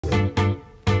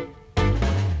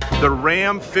The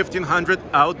Ram 1500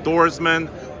 Outdoorsman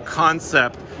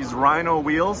concept. These Rhino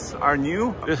wheels are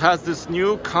new. It has this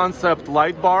new concept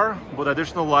light bar with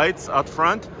additional lights out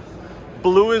front.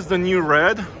 Blue is the new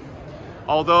red,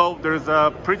 although there's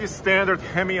a pretty standard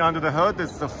Hemi under the hood.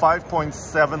 It's the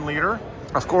 5.7 liter.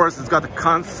 Of course, it's got the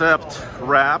concept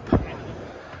wrap,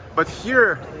 but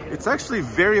here it's actually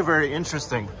very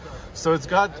interesting. So it's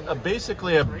got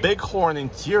basically a bighorn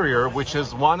interior, which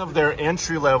is one of their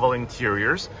entry-level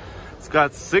interiors. It's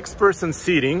got 6-person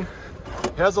seating.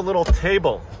 It has a little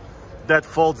table that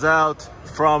folds out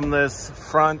from this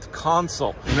front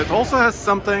console. And it also has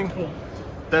something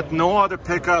that no other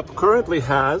pickup currently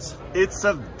has. It's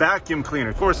a vacuum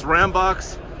cleaner. Of course, Ram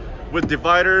box with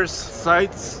dividers,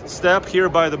 side step here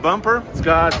by the bumper. It's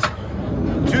got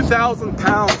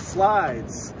 2,000-pound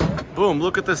slides. Boom,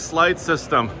 look at this slide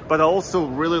system. But I also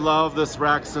really love this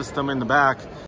rack system in the back.